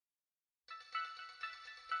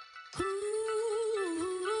We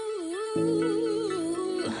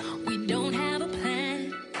don't have a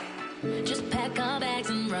plan. Just pack our bags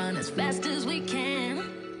and run as fast as we can.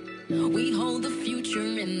 We hold the future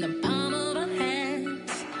in the palm of our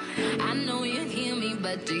hands. I know you hear me,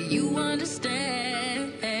 but do you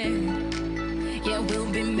understand? Yeah, we'll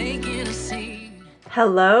be making a scene.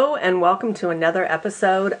 Hello, and welcome to another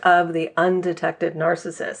episode of The Undetected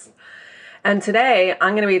Narcissist. And today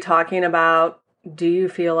I'm going to be talking about, do you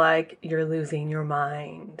feel like you're losing your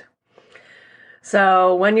mind?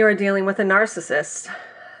 So when you are dealing with a narcissist,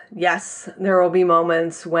 yes, there will be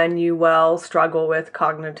moments when you will struggle with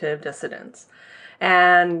cognitive dissonance.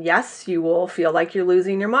 And yes, you will feel like you're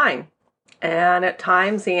losing your mind. And at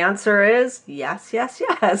times the answer is yes, yes,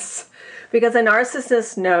 yes. Because a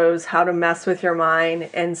narcissist knows how to mess with your mind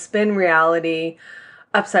and spin reality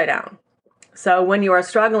upside down. So when you are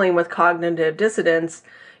struggling with cognitive dissonance,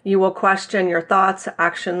 you will question your thoughts,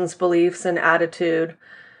 actions, beliefs, and attitude.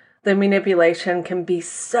 The manipulation can be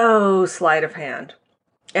so sleight of hand.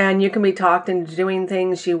 And you can be talked into doing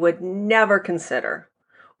things you would never consider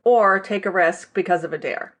or take a risk because of a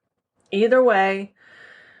dare. Either way,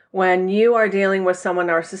 when you are dealing with someone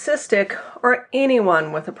narcissistic or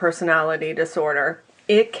anyone with a personality disorder,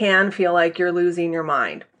 it can feel like you're losing your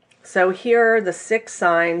mind. So here are the 6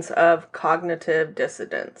 signs of cognitive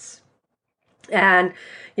dissonance. And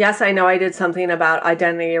yes, I know I did something about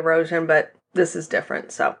identity erosion, but this is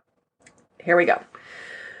different. So here we go.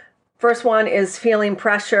 First one is feeling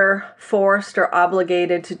pressure, forced or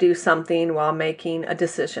obligated to do something while making a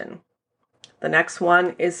decision. The next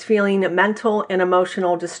one is feeling mental and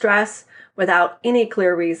emotional distress without any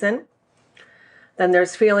clear reason. Then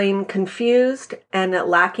there's feeling confused and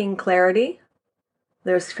lacking clarity.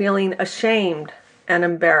 There's feeling ashamed and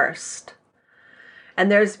embarrassed. And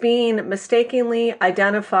there's being mistakenly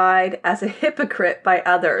identified as a hypocrite by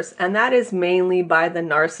others. And that is mainly by the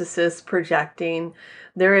narcissist projecting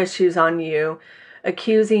their issues on you,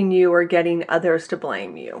 accusing you or getting others to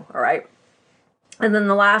blame you. All right. And then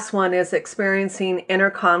the last one is experiencing inner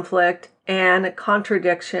conflict and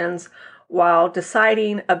contradictions while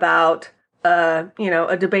deciding about a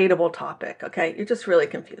debatable topic. Okay. You're just really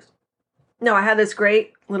confused. No, I have this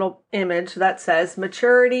great little image that says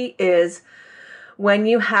maturity is when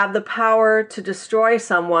you have the power to destroy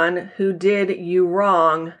someone who did you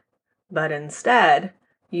wrong, but instead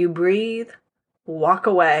you breathe, walk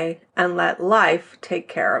away, and let life take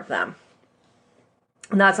care of them.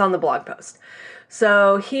 And that's on the blog post.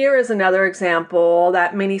 So here is another example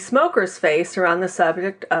that many smokers face around the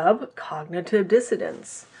subject of cognitive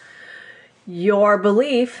dissonance. Your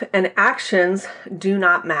belief and actions do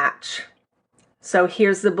not match. So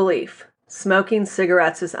here's the belief. Smoking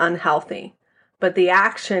cigarettes is unhealthy. But the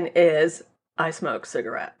action is, I smoke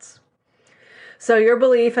cigarettes. So your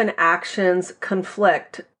belief and actions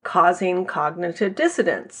conflict, causing cognitive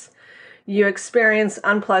dissonance. You experience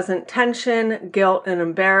unpleasant tension, guilt, and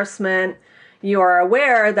embarrassment. You are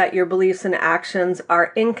aware that your beliefs and actions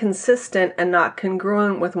are inconsistent and not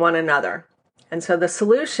congruent with one another. And so the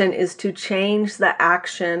solution is to change the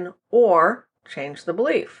action or change the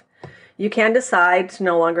belief. You can decide to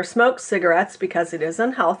no longer smoke cigarettes because it is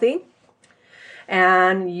unhealthy.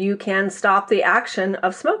 And you can stop the action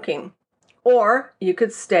of smoking. Or you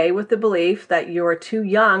could stay with the belief that you are too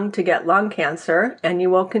young to get lung cancer and you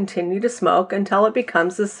will continue to smoke until it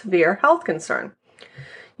becomes a severe health concern.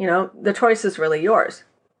 The choice is really yours.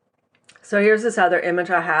 So here's this other image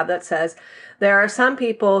I have that says, there are some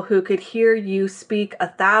people who could hear you speak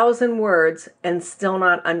 1,000 words and still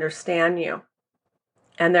not understand you.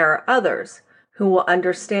 And there are others who will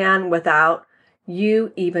understand without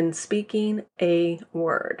you even speaking a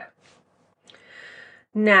word.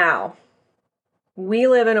 Now, we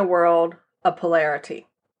live in a world of polarity.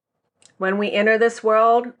 When we enter this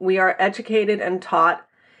world, we are educated and taught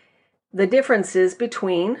the differences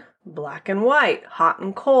between black and white, hot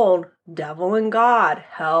and cold, devil and God,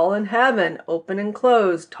 hell and heaven, open and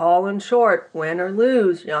closed, tall and short, win or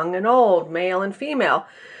lose, young and old, male and female,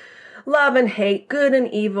 love and hate, good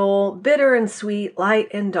and evil, bitter and sweet, light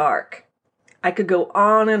and dark. I could go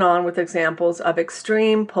on and on with examples of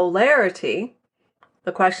extreme polarity.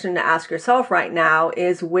 The question to ask yourself right now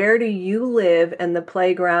is, where do you live in the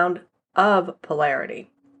playground of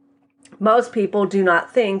polarity? Most people do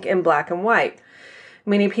not think in black and white.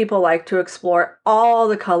 Many people like to explore all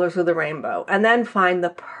the colors of the rainbow and then find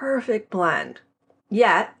the perfect blend.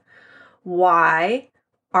 Yet, why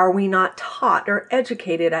are we not taught or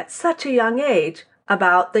educated at such a young age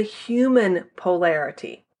about the human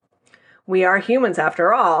polarity? We are humans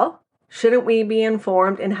after all. Shouldn't we be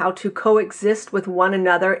informed in how to coexist with one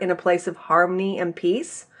another in a place of harmony and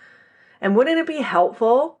peace? And wouldn't it be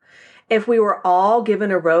helpful if we were all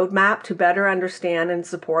given a roadmap to better understand and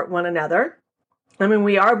support one another? I mean,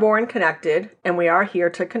 we are born connected and we are here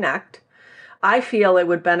to connect. I feel it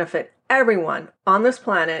would benefit everyone on this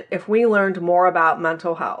planet if we learned more about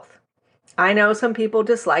mental health. I know some people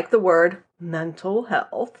dislike the word mental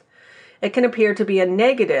health. It can appear to be a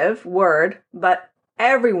negative word, but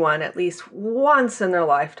everyone at least once in their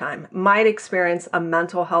lifetime might experience a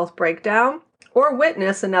mental health breakdown or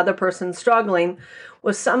witness another person struggling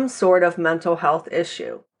with some sort of mental health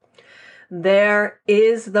issue. There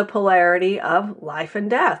is the polarity of life and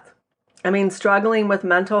death. I mean, struggling with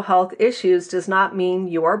mental health issues does not mean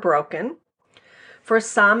you are broken. For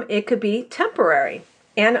some, it could be temporary,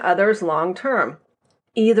 and others long-term.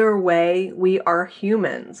 Either way, we are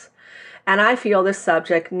humans, and I feel this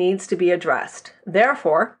subject needs to be addressed.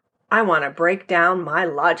 Therefore, I want to break down my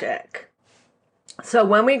logic. So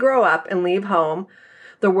when we grow up and leave home,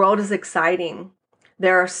 the world is exciting.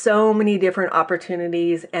 There are so many different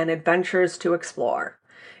opportunities and adventures to explore.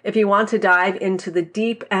 If you want to dive into the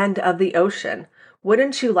deep end of the ocean,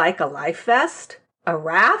 wouldn't you like a life vest, a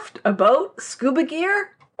raft, a boat, scuba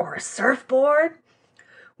gear, or a surfboard?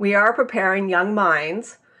 We are preparing young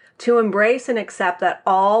minds to embrace and accept that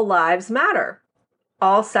all lives matter.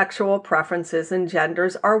 All sexual preferences and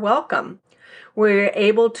genders are welcome. We're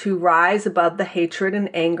able to rise above the hatred and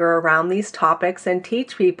anger around these topics and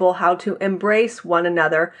teach people how to embrace one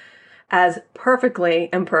another as perfectly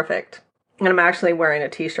imperfect. And I'm actually wearing a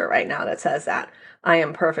t-shirt right now that says that. I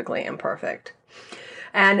am perfectly imperfect.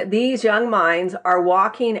 And these young minds are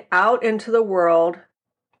walking out into the world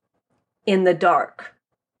in the dark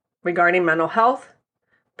regarding mental health,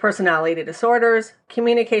 personality disorders,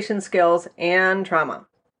 communication skills, and trauma.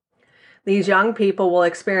 These young people will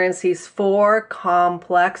experience these 4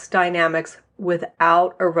 complex dynamics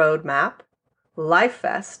without a roadmap, life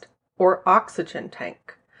vest, or oxygen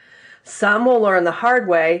tank. Some will learn the hard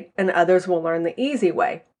way, and others will learn the easy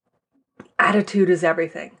way. Attitude is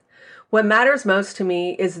everything. What matters most to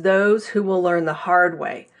me is those who will learn the hard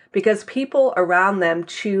way, because people around them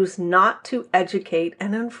choose not to educate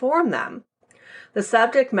and inform them. The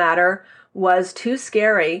subject matter was too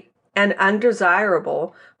scary and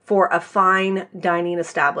undesirable for a fine dining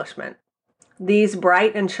establishment. These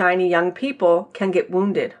bright and shiny young people can get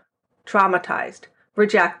wounded, traumatized,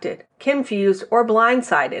 rejected, confused, or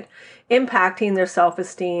blindsided, impacting their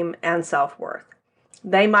self-esteem and self-worth.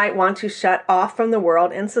 They might want to shut off from the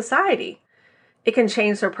world and society. It can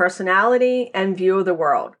change their personality and view of the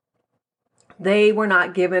world. They were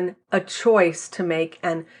not given a choice to make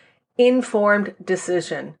an informed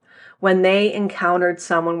decision when they encountered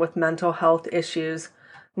someone with mental health issues,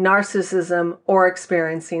 narcissism, or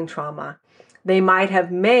experiencing trauma. They might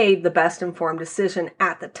have made the best informed decision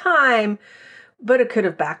at the time, but it could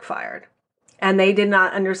have backfired. And they did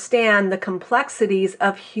not understand the complexities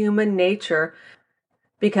of human nature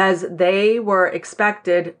because they were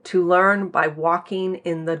expected to learn by walking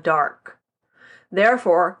in the dark.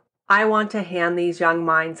 Therefore, I want to hand these young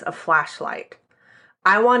minds a flashlight.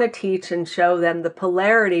 I want to teach and show them the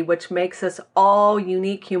polarity which makes us all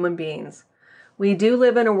unique human beings. We do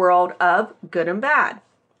live in a world of good and bad.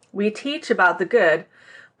 We teach about the good,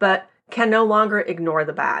 but can no longer ignore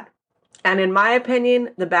the bad. And in my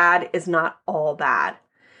opinion, the bad is not all bad.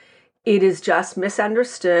 It is just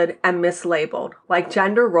misunderstood and mislabeled, like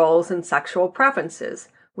gender roles and sexual preferences.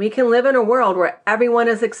 We can live in a world where everyone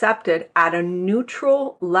is accepted at a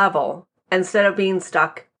neutral level instead of being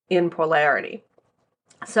stuck in polarity.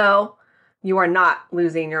 So you are not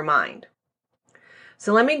losing your mind.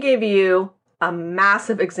 So let me give you a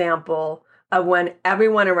massive example of when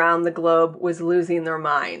everyone around the globe was losing their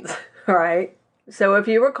minds, all right? So if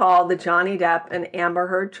you recall the Johnny Depp and Amber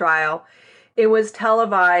Heard trial, it was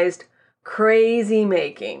televised crazy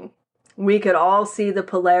making. We could all see the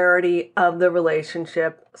polarity of the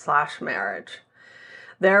relationship/marriage.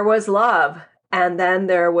 There was love, and then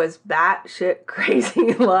there was batshit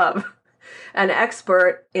crazy love. An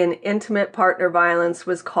expert in intimate partner violence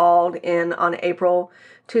was called in on April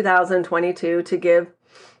 2022 to give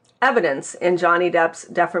evidence in Johnny Depp's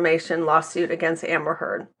defamation lawsuit against Amber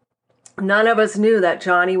Heard. None of us knew that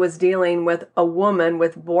Johnny was dealing with a woman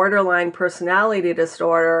with borderline personality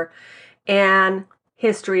disorder and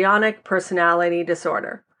histrionic personality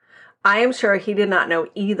disorder. I am sure he did not know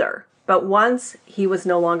either, but once he was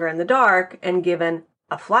no longer in the dark and given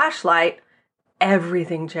a flashlight,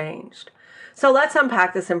 everything changed. So let's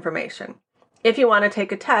unpack this information. If you want to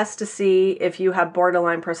take a test to see if you have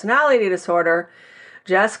borderline personality disorder,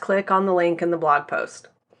 just click on the link in the blog post.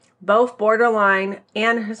 Both borderline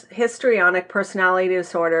and histrionic personality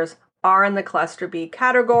disorders are in the cluster B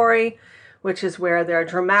category, which is where there are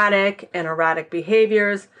dramatic and erratic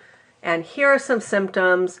behaviors. And here are some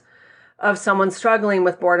symptoms of someone struggling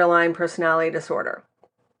with borderline personality disorder.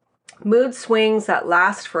 Mood swings that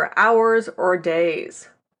last for hours or days.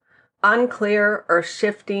 Unclear or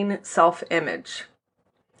shifting self-image.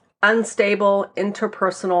 Unstable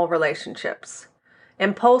interpersonal relationships.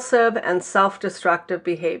 Impulsive and self-destructive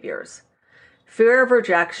behaviors. Fear of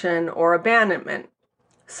rejection or abandonment.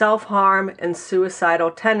 Self-harm and suicidal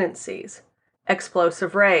tendencies.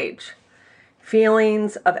 Explosive rage.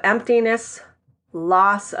 Feelings of emptiness,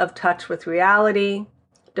 loss of touch with reality,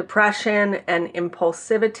 depression and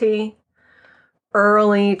impulsivity,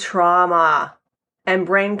 early trauma, and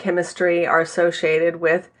brain chemistry are associated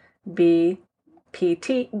with BPD,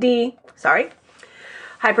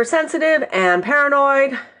 hypersensitive and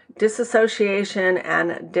paranoid, disassociation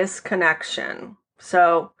and disconnection.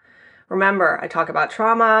 So remember, I talk about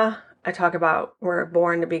trauma, I talk about we're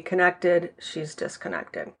born to be connected, she's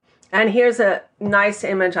disconnected. And here's a nice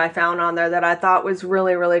image I found on there that I thought was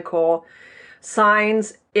really, really cool.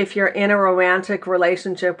 Signs if you're in a romantic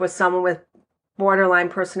relationship with someone with borderline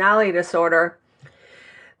personality disorder.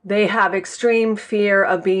 They have extreme fear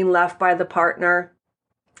of being left by the partner.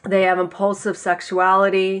 They have impulsive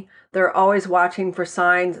sexuality. They're always watching for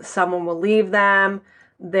signs someone will leave them.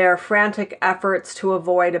 Their frantic efforts to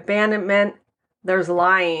avoid abandonment. There's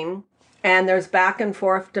lying. And there's back and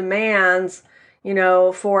forth demands,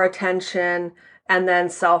 for attention, and then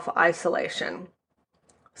self-isolation.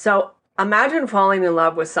 So imagine falling in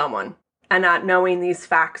love with someone and not knowing these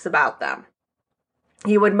facts about them.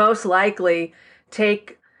 You would most likely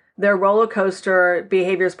take their roller coaster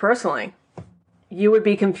behaviors personally. You would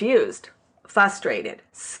be confused, frustrated,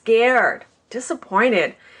 scared,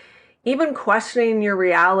 disappointed, even questioning your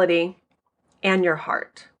reality and your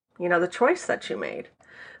heart, the choice that you made.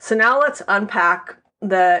 So now let's unpack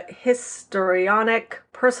the histrionic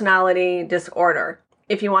personality disorder.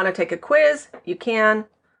 If you want to take a quiz, you can.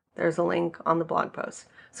 There's a link on the blog post.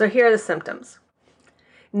 So here are the symptoms.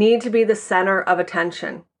 Need to be the center of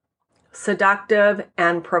attention. Seductive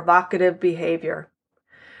and provocative behavior.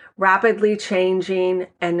 Rapidly changing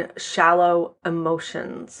and shallow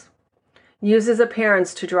emotions. Uses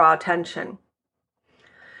appearance to draw attention.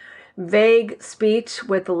 Vague speech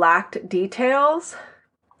with lacked details.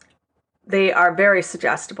 They are very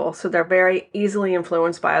suggestible, so they're very easily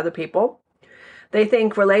influenced by other people. They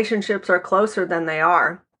think relationships are closer than they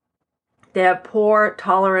are. They have poor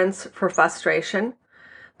tolerance for frustration.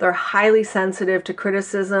 They're highly sensitive to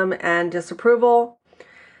criticism and disapproval.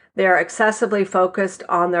 They are excessively focused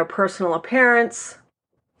on their personal appearance.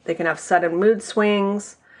 They can have sudden mood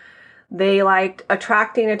swings. They like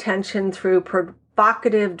attracting attention through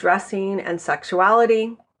provocative dressing and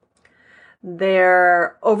sexuality.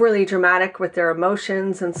 They're overly dramatic with their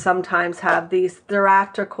emotions and sometimes have these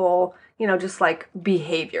theatrical, just like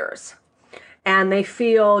behaviors. And they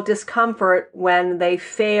feel discomfort when they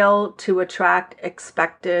fail to attract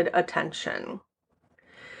expected attention.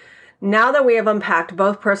 Now that we have unpacked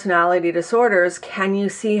both personality disorders, can you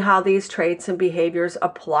see how these traits and behaviors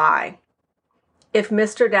apply? If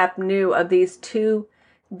Mr. Depp knew of these two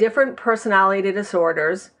different personality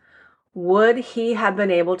disorders, would he have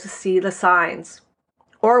been able to see the signs?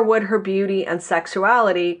 Or would her beauty and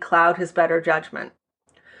sexuality cloud his better judgment?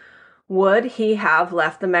 Would he have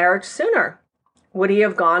left the marriage sooner? Would he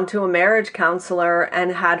have gone to a marriage counselor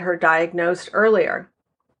and had her diagnosed earlier?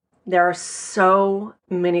 There are so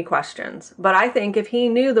many questions, but I think if he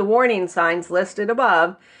knew the warning signs listed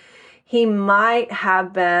above, he might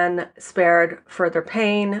have been spared further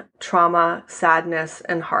pain, trauma, sadness,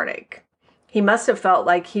 and heartache. He must have felt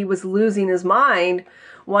like he was losing his mind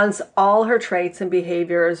once all her traits and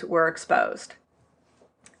behaviors were exposed.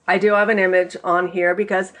 I do have an image on here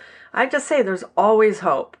because I just say there's always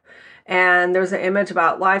hope. And there's an image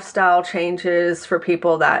about lifestyle changes for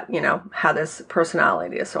people that, have this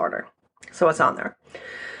personality disorder. So it's on there.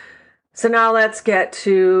 So now let's get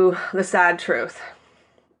to the sad truth.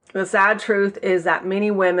 The sad truth is that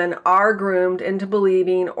many women are groomed into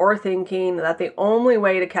believing or thinking that the only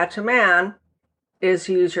way to catch a man is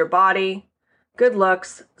to use your body, good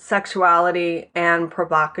looks, sexuality, and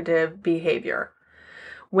provocative behavior.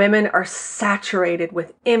 Women are saturated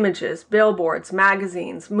with images, billboards,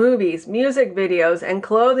 magazines, movies, music videos, and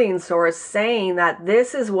clothing stores saying that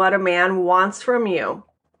this is what a man wants from you.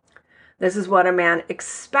 This is what a man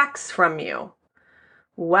expects from you.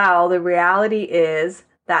 Well, the reality is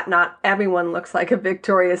that not everyone looks like a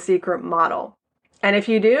Victoria's Secret model. And if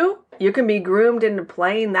you do, you can be groomed into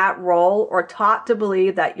playing that role or taught to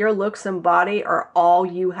believe that your looks and body are all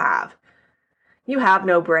you have. You have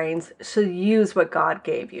no brains, so use what God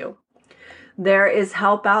gave you. There is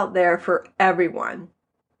help out there for everyone.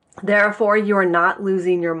 Therefore, you are not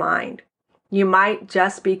losing your mind. You might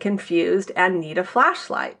just be confused and need a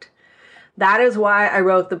flashlight. That is why I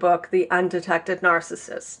wrote the book, The Undetected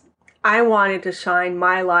Narcissist. I wanted to shine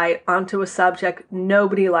my light onto a subject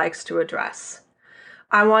nobody likes to address.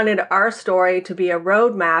 I wanted our story to be a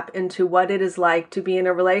roadmap into what it is like to be in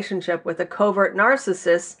a relationship with a covert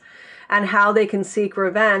narcissist and how they can seek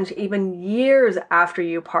revenge even years after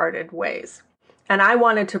you parted ways. And I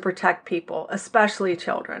wanted to protect people, especially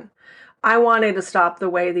children. I wanted to stop the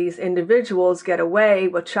way these individuals get away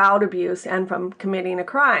with child abuse and from committing a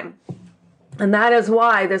crime. And that is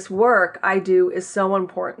why this work I do is so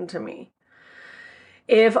important to me.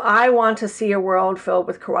 If I want to see a world filled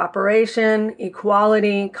with cooperation,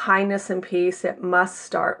 equality, kindness, and peace, it must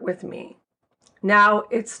start with me. Now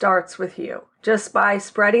it starts with you, just by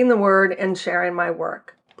spreading the word and sharing my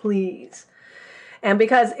work, please. And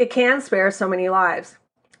because it can spare so many lives.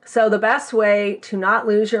 So the best way to not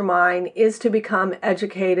lose your mind is to become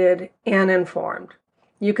educated and informed.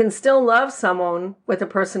 You can still love someone with a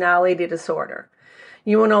personality disorder.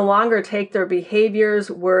 You will no longer take their behaviors,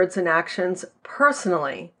 words, and actions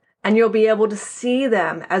personally, and you'll be able to see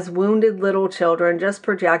them as wounded little children just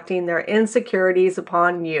projecting their insecurities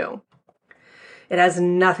upon you. It has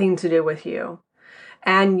nothing to do with you.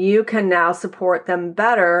 And you can now support them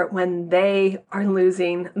better when they are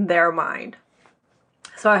losing their mind.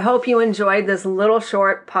 So I hope you enjoyed this little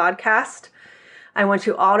short podcast. I want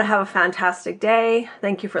you all to have a fantastic day.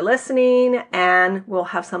 Thank you for listening, and we'll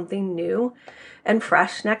have something new and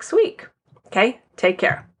fresh next week. Okay? Take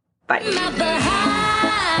care. Bye.